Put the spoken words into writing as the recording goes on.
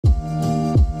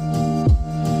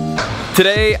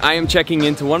Today, I am checking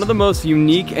into one of the most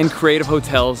unique and creative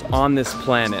hotels on this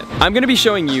planet. I'm gonna be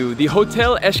showing you the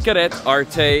Hotel Xcaret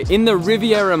Arte in the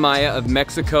Riviera Maya of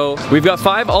Mexico. We've got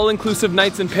 5 all-inclusive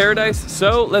nights in paradise,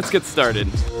 so let's get started.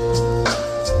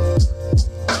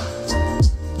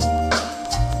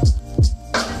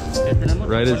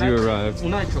 Right as you arrive.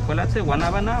 Uno de chocolate,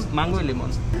 guanábana, mango y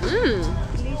limón.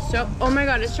 Oh my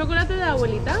god, it's chocolate de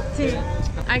abuelita? Sí.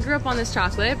 I grew up on this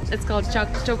chocolate. It's called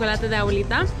chocolate de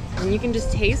abuelita. And you can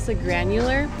just taste the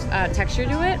granular texture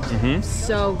to it.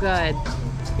 So good.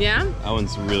 Yeah? That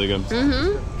one's really good.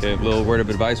 Okay, a little word of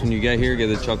advice when you get here, get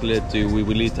the chocolate de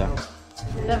abuelita.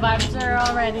 The vibes are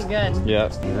already good. Yeah.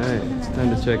 Alright,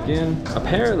 time to check in.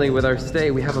 Apparently with our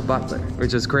stay, we have a butler,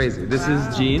 which is crazy. This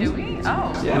is Jean. Do we?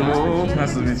 Oh. Yeah. Hello,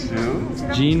 nice to meet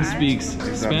you. Jean speaks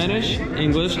Spanish,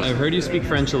 English. I've heard you speak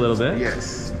French a little bit.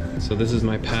 Yes. So this is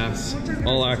my pass,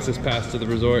 all access pass to the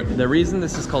resort. The reason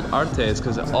this is called Arte is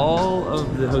because all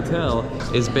of the hotel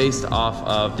is based off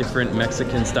of different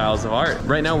Mexican styles of art.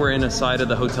 Right now we're in a side of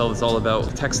the hotel that's all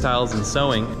about textiles and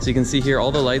sewing. So you can see here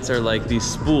all the lights are like these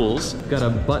spools. Got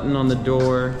a button on the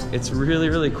door. It's really,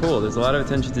 really cool. There's a lot of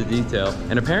attention to detail.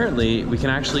 And apparently we can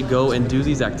actually go and do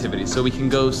these activities. So we can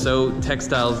go sew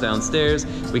textiles downstairs.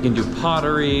 We can do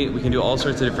pottery. We can do all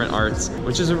sorts of different arts,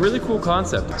 which is a really cool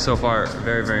concept. So far,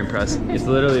 very, very impressive. It's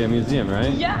literally a museum,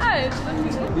 right? Yeah,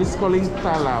 This is called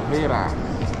Talavera,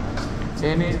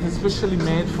 and it's especially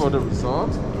made for the resort.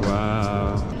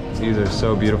 Wow, these are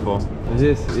so beautiful.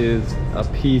 This is a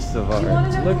piece of art.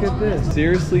 Look at this,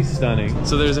 seriously stunning.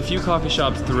 So there's a few coffee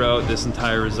shops throughout this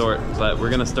entire resort, but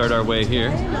we're gonna start our way here.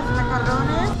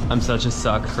 I'm such a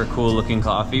suck for cool looking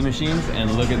coffee machines, and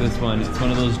look at this one. It's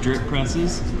one of those drip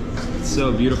presses. It's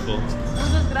so beautiful.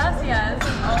 Muchas gracias.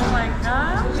 Oh my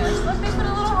gosh. Look, they put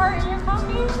a little heart in your coffee.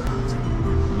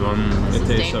 It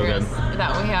tastes so good.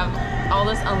 That we have all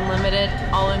this unlimited,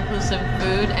 all-inclusive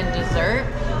food and dessert,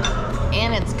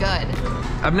 and it's good.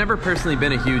 I've never personally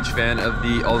been a huge fan of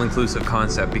the all-inclusive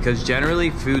concept because generally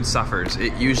food suffers.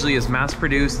 It usually is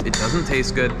mass-produced, it doesn't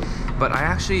taste good, but I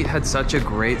actually had such a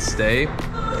great stay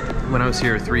when I was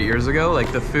here 3 years ago.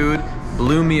 Like the food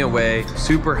blew me away,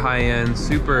 super high-end,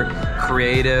 super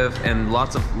creative, and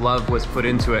lots of love was put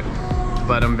into it.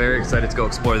 But I'm very excited to go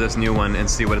explore this new one and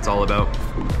see what it's all about.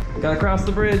 Gotta cross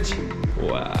the bridge.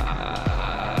 Wow.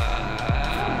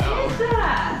 What is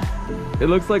that? It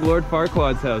looks like Lord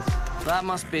Farquaad's house. That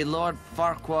must be Lord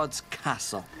Farquaad's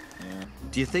castle. Yeah.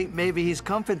 Do you think maybe he's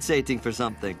compensating for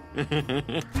something?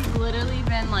 We've literally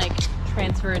been like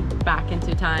transferred back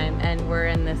into time, and we're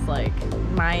in this like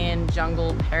Mayan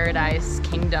jungle paradise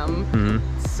kingdom.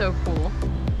 So cool.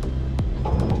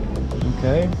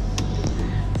 Okay.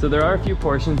 So there are a few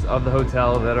portions of the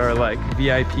hotel that are like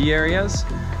VIP areas.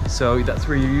 So that's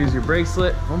where you use your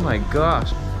bracelet. Oh my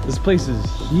gosh, this place is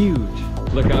huge.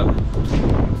 Look up.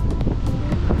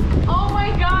 Oh my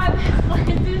god, this place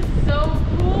is so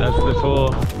cool. That's the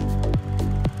pool.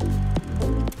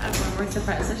 I have one more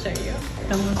surprise to show you.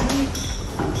 Come with me.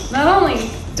 Not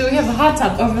only do we have a hot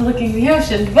tub overlooking the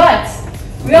ocean, but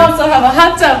we also have a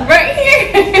hot tub right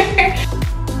here.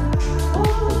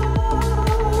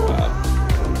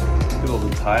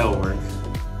 Tile work.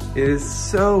 It is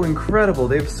so incredible.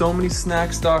 They have so many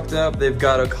snacks stocked up. They've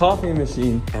got a coffee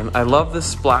machine, and I love the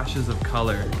splashes of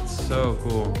color. It's so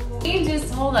cool. He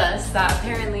just told us that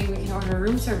apparently we can order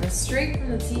room service straight from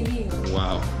the TV.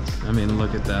 Wow. I mean,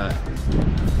 look at that.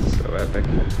 So epic.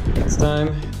 It's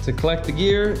time to collect the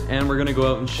gear, and we're gonna go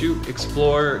out and shoot,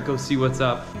 explore, go see what's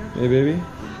up. Hey, baby.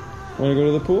 Wanna go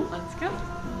to the pool? Let's go.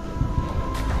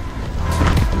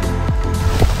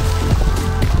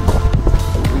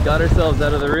 Got ourselves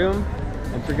out of the room,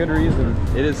 and for good reason.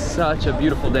 It is such a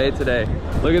beautiful day today.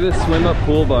 Look at this swim up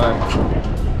pool bar.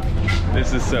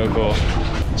 This is so cool.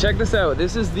 Check this out.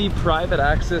 This is the private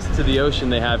access to the ocean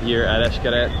they have here at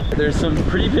Xcaret. There's some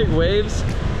pretty big waves,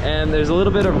 and there's a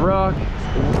little bit of rock,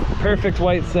 perfect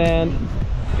white sand.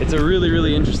 It's a really,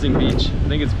 really interesting beach. I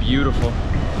think it's beautiful.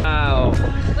 Wow.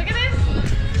 Look at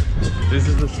this. This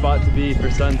is the spot to be for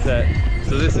sunset.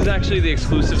 So this is actually the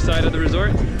exclusive side of the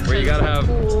resort, where you gotta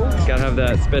have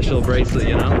that special bracelet,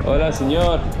 you know? Hola,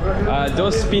 señor.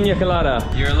 Dos piña colada.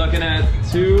 You're looking at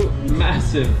 2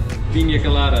 massive piña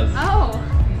coladas. Oh.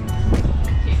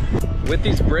 With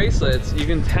these bracelets, you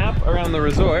can tap around the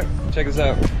resort. Check this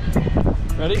out.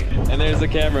 Ready? And there's the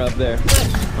camera up there.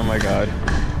 Oh my God.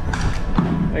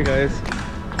 Hey guys.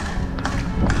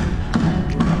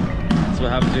 That's what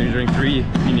happens when you drink 3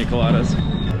 piña coladas.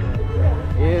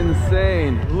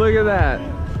 Insane. Look at that.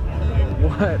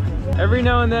 What? Every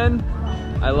now and then,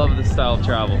 I love this style of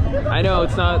travel. I know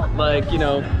it's not like, you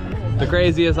know, the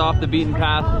craziest, off the beaten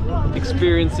path,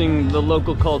 experiencing the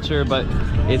local culture, but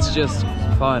it's just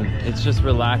fun. It's just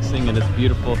relaxing and it's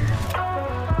beautiful.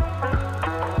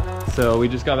 So we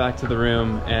just got back to the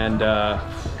room and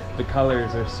the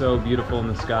colors are so beautiful in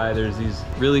the sky. There's these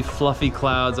really fluffy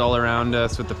clouds all around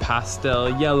us with the pastel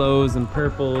yellows and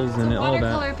purples and all that.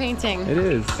 Watercolor painting. It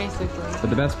is. Basically.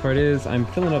 But the best part is I'm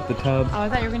filling up the tub. Oh, I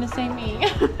thought you were gonna say me.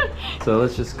 So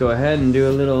let's just go ahead and do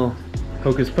a little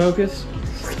hocus pocus.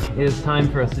 It is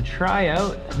time for us to try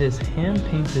out this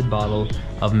hand-painted bottle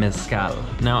of mezcal.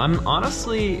 Now, I'm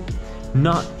honestly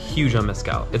not huge on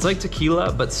mezcal. It's like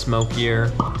tequila, but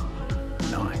smokier.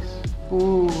 Nice.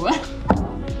 Ooh.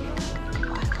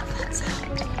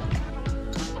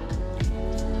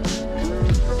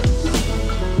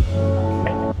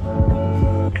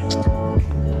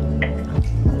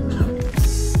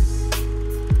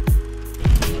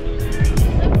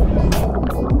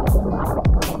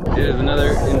 It is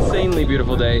another insanely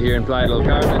beautiful day here in Playa Del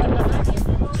Carmen.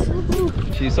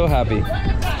 She's so happy.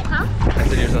 Huh? I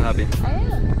said you're so happy. I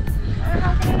am.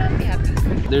 How can I be happy?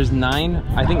 There's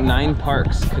I think nine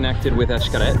parks connected with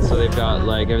Xcaret. So they've got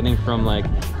like everything from like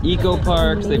eco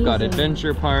parks, they've got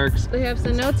adventure parks. They have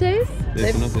cenotes.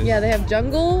 Yeah, they have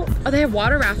jungle. Oh, they have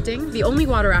water rafting. The only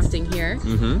water rafting here.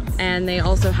 And they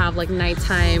also have like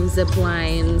nighttime zip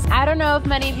lines. I don't know if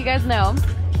many of you guys know,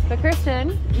 but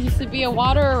Kristen used to be a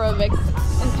water aerobics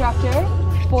instructor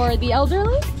for the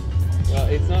elderly. Well,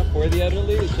 it's not for the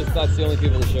elderly, it's just that's the only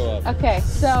people that show up. Okay,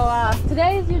 so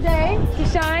today is your day to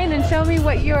shine and show me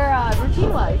what your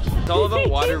routine was. It's all about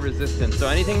water resistance. So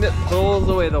anything that pulls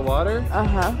away the water,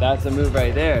 that's a move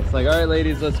right there. It's like, all right,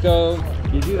 ladies, let's go.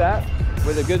 You do that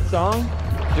with a good song,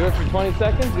 do it for 20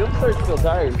 seconds, you'll start to feel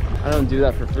tired. I don't do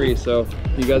that for free, so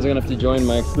you guys are gonna have to join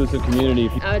my exclusive community.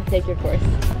 I would take your course.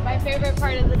 My favorite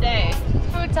part of the day,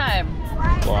 food time.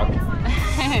 Walk.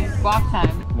 Walk time.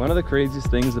 One of the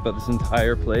craziest things about this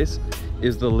entire place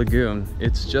is the lagoon.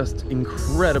 It's just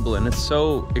incredible and it's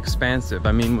so expansive.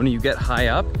 I mean, when you get high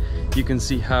up, you can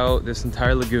see how this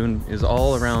entire lagoon is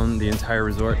all around the entire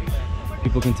resort.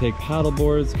 People can take paddle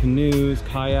boards, canoes,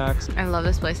 kayaks. I love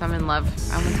this place. I'm in love.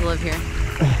 I want to live here.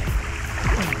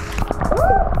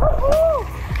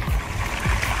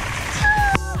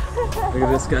 Look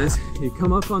at this, guys. You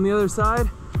come up on the other side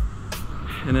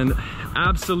and an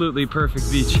absolutely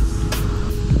perfect beach.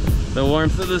 The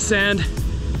warmth of the sand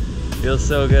feels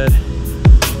so good.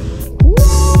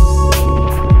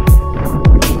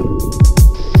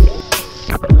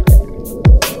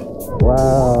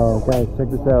 Wow, guys, check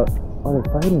this out. Oh,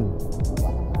 they're fighting.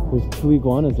 There's two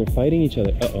iguanas, they're fighting each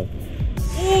other. Uh-oh.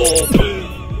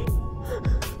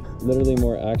 Literally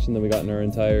more action than we got in our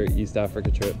entire East Africa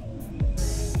trip.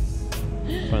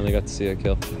 Finally got to see a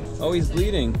kill. Oh, he's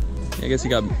bleeding. I guess he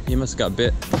must have got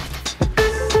bit.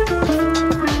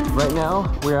 Right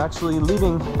now, we're actually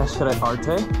leaving Xcaret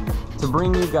Arte to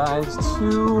bring you guys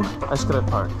to Xcaret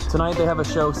Park. Tonight they have a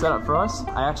show set up for us.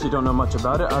 I actually don't know much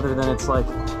about it other than it's like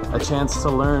a chance to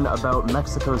learn about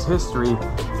Mexico's history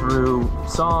through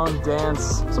song,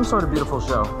 dance, some sort of beautiful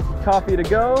show. Coffee to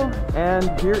go, and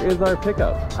here is our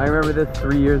pickup. I remember this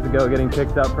 3 years ago getting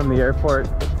picked up from the airport,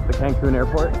 the Cancun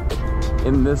airport,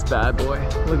 in this bad boy.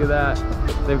 Look at that.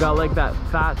 They've got like that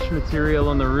thatch material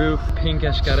on the roof, pink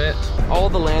Xcaret. All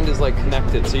the land is like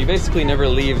connected, so you basically never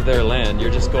leave their land. You're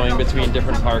just going between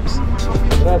different parks.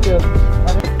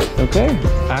 Okay,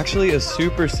 actually a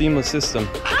super seamless system.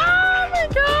 Oh my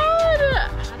god!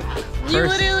 You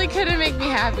literally couldn't make me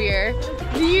happier.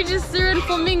 You just threw in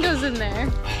flamingos in there.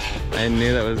 I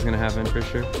knew that was gonna happen for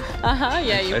sure.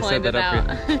 Yeah, you planned it out.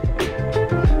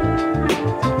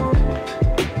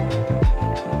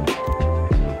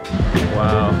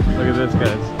 Wow, look at this,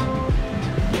 guys.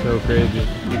 So crazy.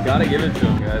 You gotta give it to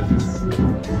them, guys. It's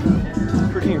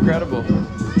pretty incredible.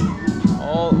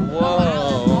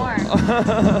 Whoa.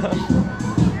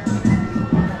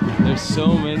 There's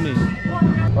so many.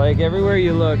 Like everywhere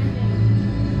you look,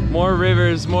 more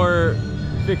rivers, more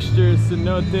fixtures,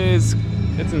 cenotes.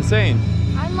 It's insane.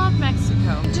 I love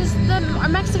Mexico. Just the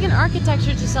Mexican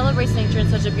architecture just celebrates nature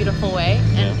in such a beautiful way.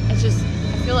 And it's just,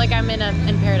 I feel like I'm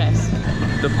in paradise.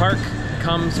 The park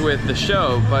comes with the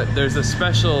show, but there's a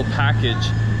special package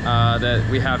that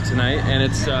we have tonight, and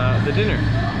it's the dinner.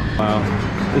 Wow,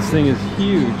 this thing is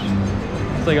huge.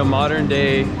 It's like a modern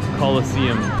day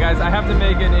Coliseum. Guys, I have to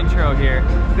make an intro here.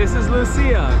 This is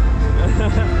Lucia.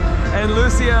 And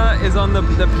Lucia is on the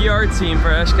PR team for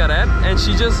Xcaret, and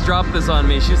she just dropped this on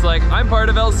me. She's like, I'm part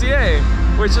of LCA,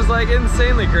 which is like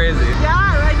insanely crazy. Yeah,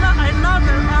 I love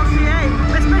LCA,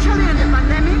 especially in the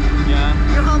pandemic. Yeah.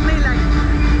 You helped me like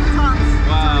tons.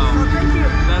 Wow. So thank you.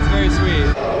 That's very sweet.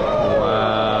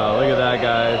 Wow, look at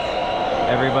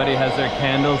Everybody has their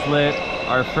candles lit.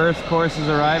 Our first course is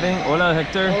arriving. Hola,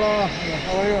 Hector. Hola,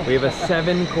 how are you? We have a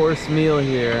 7-course meal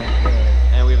here,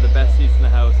 and we have the best seats in the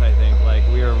house, I think. Like,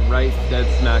 we are right dead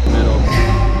smack middle.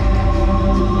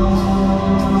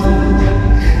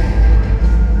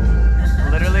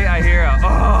 Literally, I hear a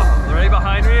oh right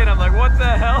behind me, and I'm like, what the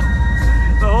hell?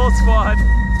 The whole squad.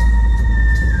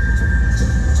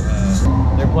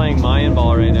 They're playing Mayan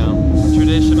ball right now.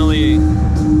 Traditionally,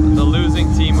 the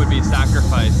losing team would be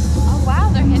sacrificed. Oh wow,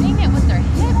 they're hitting it with their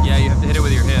hips. Yeah, you have to hit it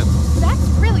with your hips. That's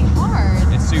really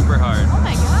hard. It's super hard. Oh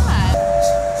my god.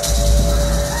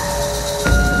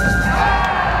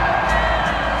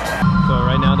 So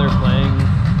right now they're playing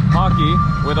hockey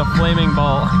with a flaming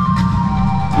ball.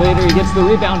 Later he gets the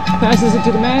rebound, passes it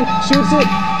to the man, shoots it,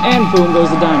 and boom goes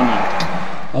the dynamite.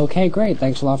 Okay, great.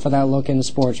 Thanks a lot for that look into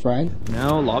sports, Brian.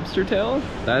 Now lobster tail?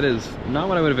 That is not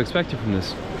what I would have expected from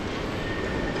this.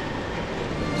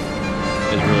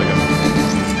 It's really good.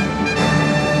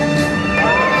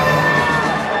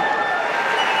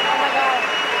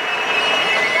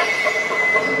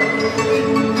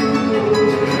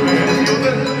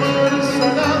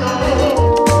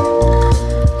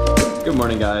 Good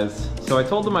morning, guys. So I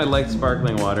told them I liked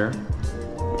sparkling water.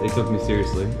 They took me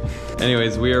seriously.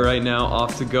 Anyways, we are right now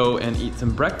off to go and eat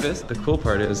some breakfast. The cool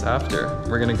part is after,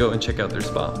 we're gonna go and check out their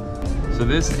spa. So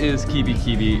this is Kibi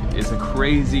Kibi. It's a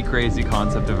crazy, crazy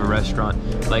concept of a restaurant.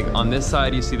 Like on this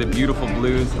side, you see the beautiful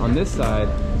blues. On this side,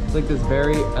 it's like this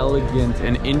very elegant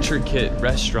and intricate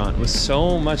restaurant with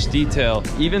so much detail.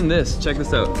 Even this, check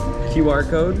this out. QR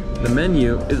code, the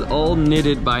menu is all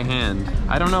knitted by hand.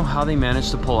 I don't know how they managed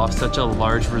to pull off such a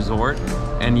large resort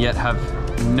and yet have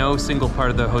no single part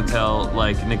of the hotel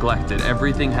like neglected.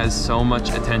 Everything has so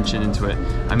much attention into it.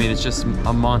 I mean, it's just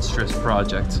a monstrous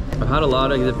project. I've had a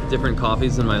lot of different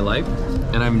coffees in my life,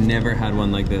 and I've never had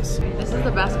one like this. This is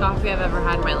the best coffee I've ever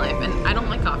had in my life, and I don't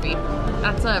like coffee.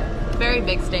 That's a very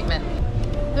big statement.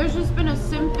 There's just been a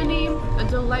symphony, a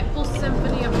delightful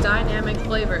symphony of dynamic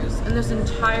flavors in this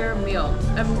entire meal.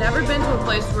 I've never been to a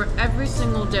place where every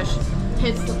single dish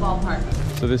hits the ballpark.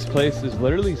 So this place is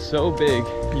literally so big,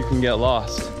 you can get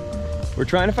lost. We're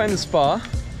trying to find the spa. I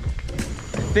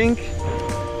think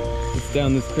it's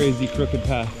down this crazy crooked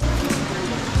path.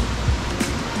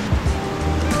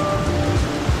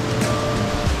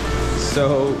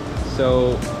 So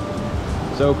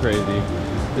crazy.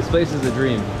 This place is a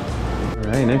dream. All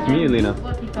right, nice to meet you, Lena. A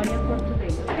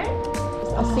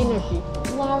synergy.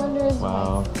 Lavender is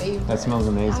Wow, my favorite. that smells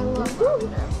amazing. I love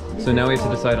lavender. So now we have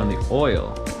to decide on the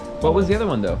oil. What was the other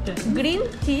one though? Green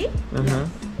tea Uh-huh.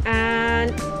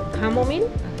 and chamomile.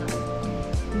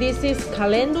 This is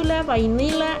calendula,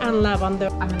 vanilla, and lavender.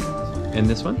 And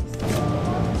this one?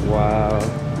 Wow.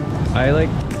 I like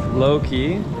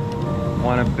low-key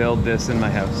want to build this in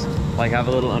my house. Like have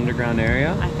a little underground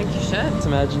area. I think you should. Let's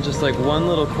imagine just like one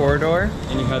little corridor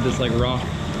and you have this like rock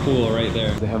pool right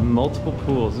there. They have multiple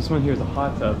pools. This one here is a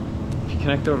hot tub. If you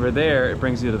connect over there, it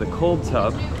brings you to the cold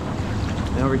tub.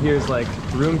 And over here is like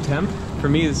room temp. For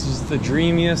me, this is just the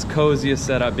dreamiest, coziest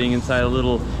setup, being inside a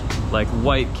little like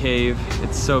white cave.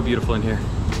 It's so beautiful in here.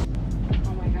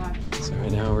 Oh my god. So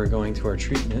right now we're going to our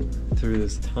treatment through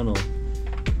this tunnel.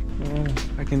 Oh,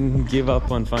 I can give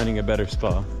up on finding a better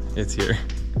spa. It's here.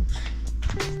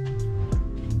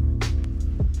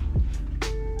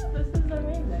 This is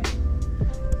amazing.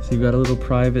 So you've got a little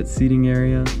private seating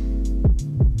area.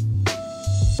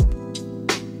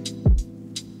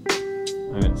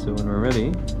 Alright, so when we're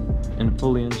ready and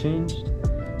fully unchanged,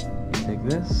 you take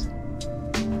this.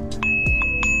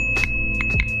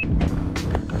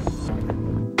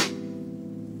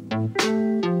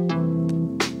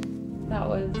 That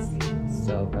was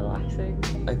so relaxing.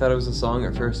 I thought it was a song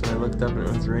at first when I looked up and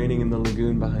it was raining in the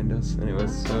lagoon behind us, and it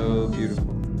was so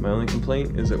beautiful. My only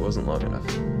complaint is it wasn't long enough.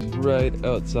 Right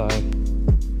outside.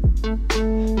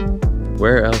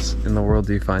 Where else in the world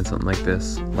do you find something like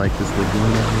this lagoon right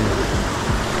here?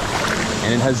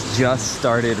 And it has just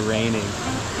started raining,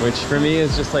 which for me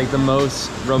is just like the most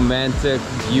romantic,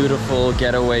 beautiful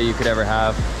getaway you could ever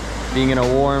have. Being in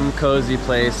a warm, cozy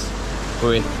place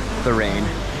with the rain.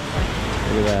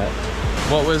 Look at that.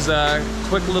 What was a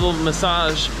quick little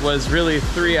massage was really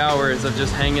 3 hours of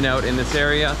just hanging out in this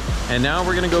area. And now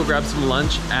we're gonna go grab some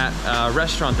lunch at a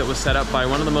restaurant that was set up by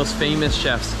one of the most famous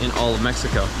chefs in all of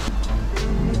Mexico.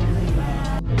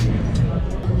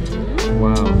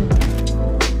 Wow.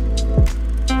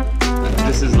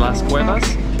 This is Las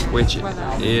Cuevas, which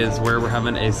is where we're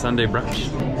having a Sunday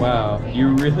brunch. Wow,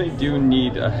 you really do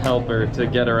need a helper to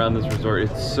get around this resort.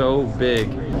 It's so big.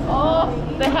 Oh,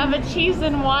 they have a cheese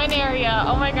and wine area.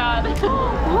 Oh my god.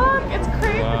 Look, it's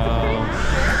crazy. Wow.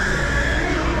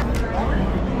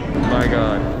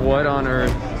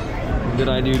 did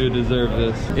I do to deserve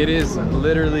this? It is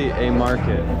literally a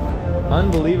market.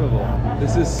 Unbelievable.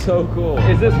 This is so cool.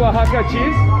 Is this Oaxaca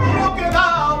cheese?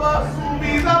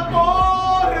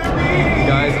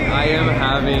 Guys, I am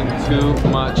having too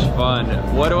much fun.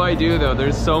 What do I do though?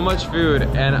 There's so much food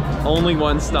and only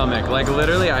one stomach. Like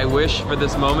literally, I wish for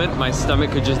this moment my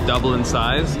stomach could just double in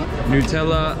size.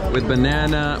 Nutella with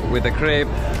banana, with a crepe,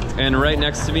 and right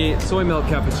next to me, soy milk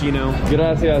cappuccino.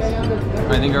 Gracias.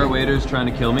 I think our waiter's trying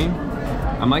to kill me.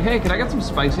 I'm like, hey, can I get some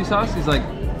spicy sauce? He's like,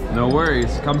 no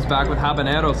worries. Comes back with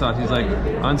habanero sauce. He's like,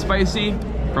 on spicy,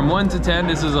 from 1 to 10,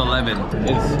 this is 11.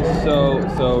 It's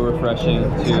so refreshing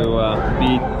to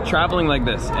be traveling like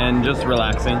this and just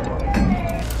relaxing.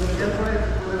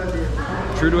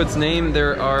 True to its name,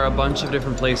 there are a bunch of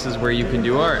different places where you can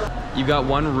do art. You've got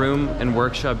one room and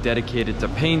workshop dedicated to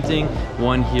painting,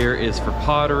 one here is for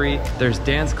pottery, there's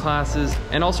dance classes,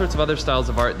 and all sorts of other styles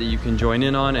of art that you can join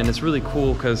in on, and it's really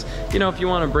cool because, you know, if you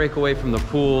want to break away from the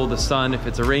pool, the sun, if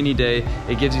it's a rainy day,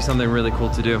 it gives you something really cool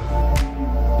to do.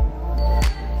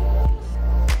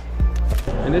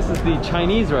 And this is the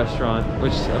Chinese restaurant,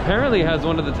 which apparently has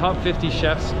one of the top 50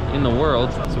 chefs in the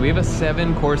world. So we have a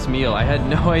 7-course meal. I had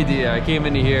no idea. I came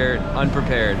into here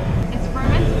unprepared. It's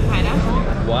fermented pineapple.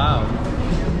 Wow.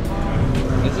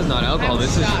 This is not alcohol,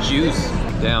 this is juice.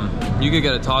 Damn, you could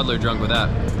get a toddler drunk with that.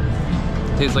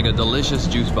 Tastes like a delicious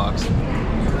juice box.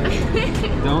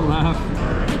 Don't laugh.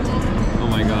 Oh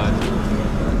my God.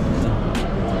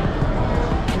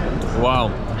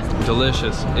 Wow.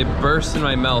 Delicious. It burst in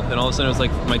my mouth and all of a sudden it was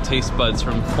like my taste buds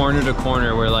from corner to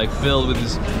corner were like filled with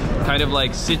this kind of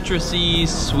like citrusy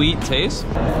sweet taste.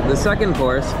 The second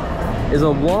course is a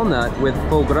walnut with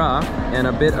foie gras and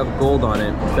a bit of gold on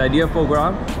it. The idea of foie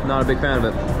gras, not a big fan of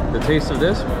it. The taste of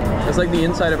this, it's like the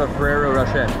inside of a Ferrero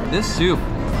Rocher. This soup,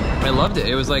 I loved it.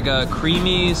 It was like a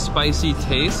creamy, spicy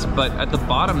taste, but at the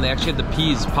bottom they actually had the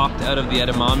peas popped out of the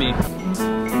edamame.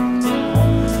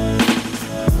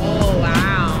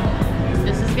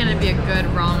 Be a good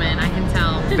ramen, I can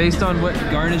tell. Based on what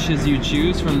garnishes you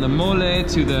choose, from the mole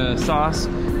to the sauce,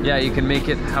 yeah, you can make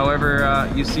it however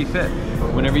you see fit.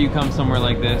 Whenever you come somewhere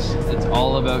like this, it's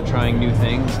all about trying new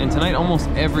things. And tonight, almost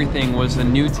everything was a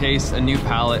new taste, a new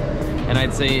palate. And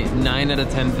I'd say 9 out of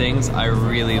 10 things I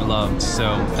really loved.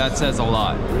 So that says a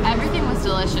lot. Everything was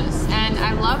delicious. And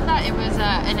I love that it was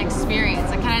an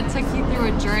experience. It kind of took you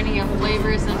through a journey of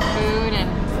flavors and food. And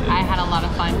I had a lot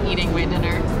of fun eating my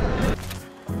dinner.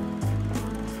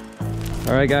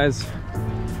 All right, guys,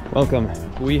 welcome.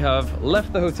 We have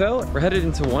left the hotel. We're headed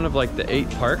into one of like the 8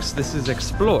 parks. This is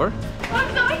Explore.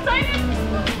 I'm so excited!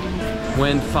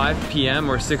 When 5 p.m.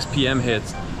 or 6 p.m.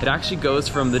 hits, it actually goes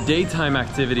from the daytime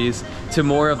activities to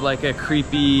more of like a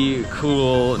creepy,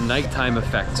 cool nighttime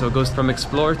effect. So it goes from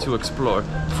Explore to Explore.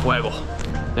 Fuego.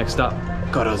 Next stop,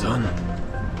 Corazon.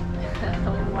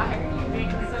 Why are you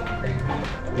being so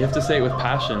creepy? You have to say it with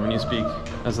passion when you speak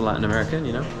as a Latin American,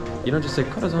 you know? You don't just say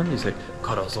Corazon, you say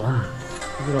Corazon.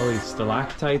 Look at all these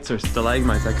stalactites or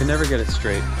stalagmites. I could never get it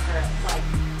straight.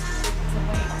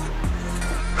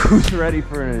 Who's ready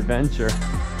for an adventure?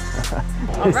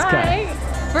 All right,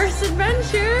 first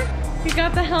adventure. We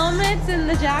got the helmets and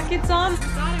the jackets on. I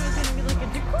thought it was gonna be like a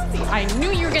jacuzzi. I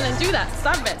knew you were gonna do that.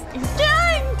 Stop it. He's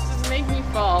trying to make me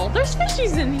fall. There's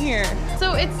fishies in here.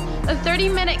 So it's a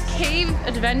 30-minute cave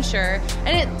adventure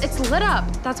and it's lit up.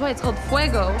 That's why it's called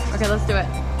Fuego. Okay, let's do it.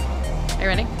 Are you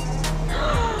ready?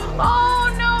 Oh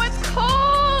no, it's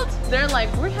cold! They're like,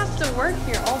 we have to work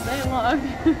here all day long.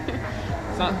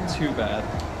 It's not too bad,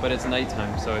 but it's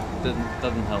nighttime, so it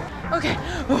doesn't help. Okay.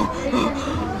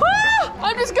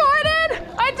 I'm just going in!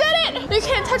 I did it! You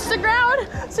can't touch the ground,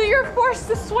 so you're forced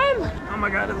to swim. Oh my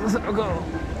God, it's so cold.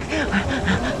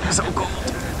 It's so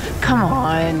cold. Come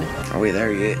on. Are we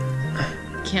there yet?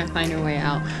 Can't find your way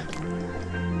out.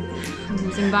 I'm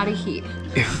losing body heat.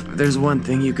 If there's one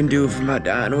thing you can do from a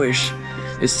dying wish,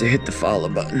 is to hit the follow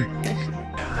button.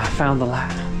 I found the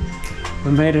light.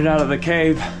 We made it out of the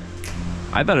cave.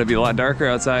 I thought it'd be a lot darker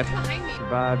outside.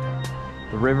 Survived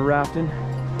the river rafting.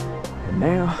 And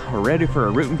now we're ready for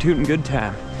a rootin' tootin' good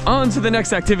time. On to the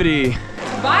next activity.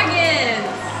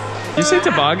 Toboggans! You say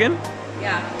toboggan?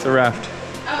 Yeah. It's a raft.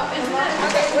 Oh, is that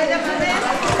okay?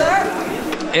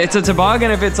 It's a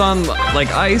toboggan if it's on like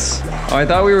ice. Oh, I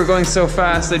thought we were going so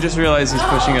fast, I just realized he's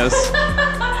pushing us.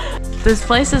 This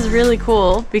place is really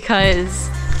cool because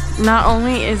not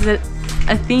only is it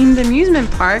a themed amusement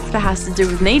park that has to do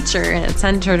with nature and it's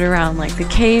centered around like the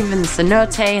cave and the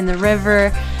cenote and the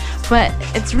river, but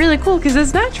it's really cool because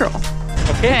it's natural.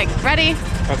 Okay, ready?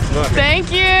 Thank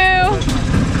you.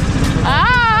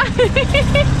 Ah!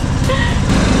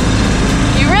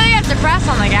 You really have to press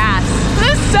on the gas.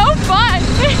 This is so fun.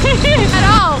 At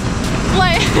all.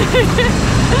 Like,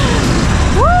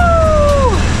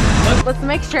 woo! Let's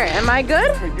make sure. Am I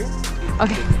good?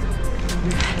 Okay.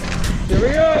 Here we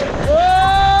go.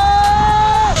 Whoa!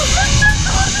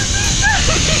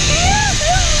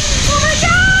 Oh my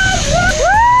God!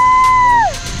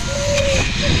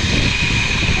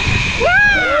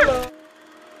 Woo!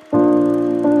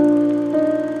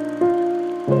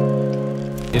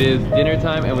 It is dinner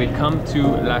time and we've come to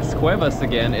Las Cuevas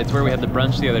again. It's where we had the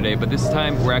brunch the other day, but this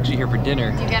time we're actually here for dinner.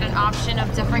 You get an option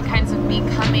of different kinds of meat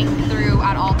coming through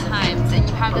at all times, and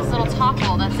you have this little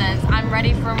toggle that says, I'm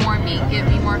ready for more meat, give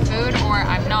me more food, or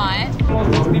I'm not.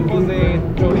 So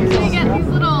you get these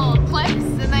little clips,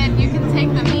 and then you can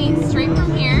take the meat straight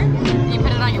from here, and you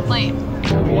put it on your plate.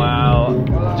 Wow.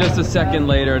 Just a second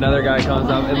later, another guy comes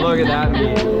up and look at that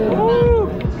meat. Woo!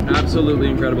 Absolutely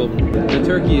incredible. The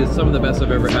turkey is some of the best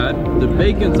I've ever had. The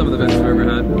bacon, some of the best I've ever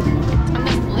had. And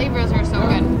the flavors are so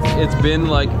good. It's been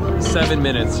like 7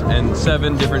 minutes and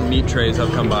 7 different meat trays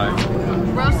have come by.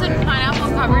 Roasted pineapple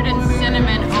covered in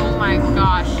cinnamon. Oh my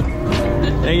gosh.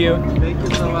 Thank you. Thank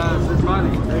you so much. It's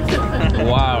funny.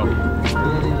 Wow.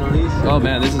 Oh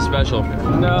man, this is special.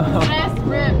 No. Best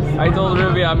ribs. I told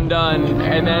Ruby I'm done,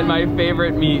 and then my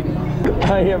favorite meat.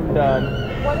 I am done.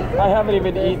 I haven't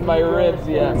even eaten my ribs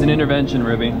yet. It's an intervention,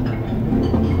 Ruby. I'm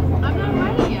not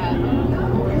ready yet.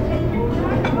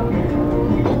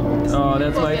 Oh,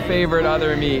 that's my favorite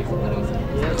other meat.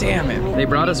 Damn it. They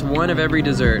brought us one of every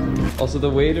dessert. Also,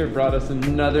 the waiter brought us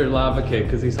another lava cake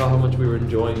because he saw how much we were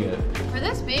enjoying it. For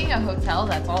this being a hotel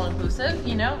that's all inclusive,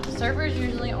 you know, servers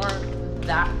usually aren't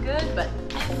that good, but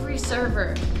every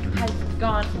server has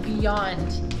gone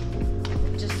beyond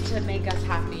just to make us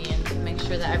happy and to make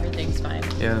sure that everything's fine.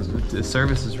 Yeah, the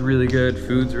service is really good,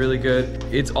 food's really good.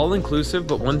 It's all inclusive,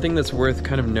 but one thing that's worth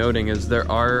kind of noting is there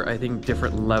are, I think,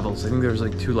 different levels. I think there's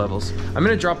like 2 levels. I'm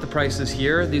gonna drop the prices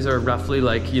here. These are roughly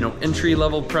like, you know, entry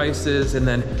level prices, and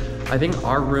then I think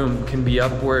our room can be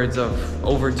upwards of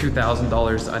over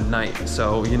 $2,000 a night.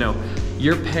 So, you know,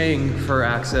 you're paying for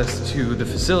access to the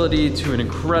facility, to an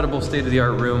incredible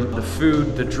state-of-the-art room, the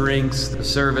food, the drinks, the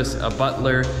service, a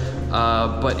butler,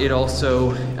 but it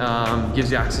also gives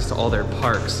you access to all their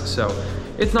parks. So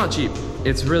it's not cheap.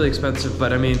 It's really expensive,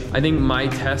 but I mean, I think my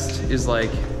test is like,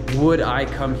 would I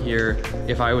come here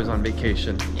if I was on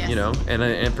vacation? Yes. You know,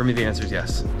 and for me the answer is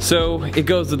yes. So it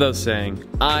goes without saying,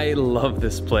 I love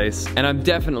this place, and I'm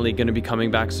definitely gonna be coming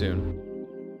back soon.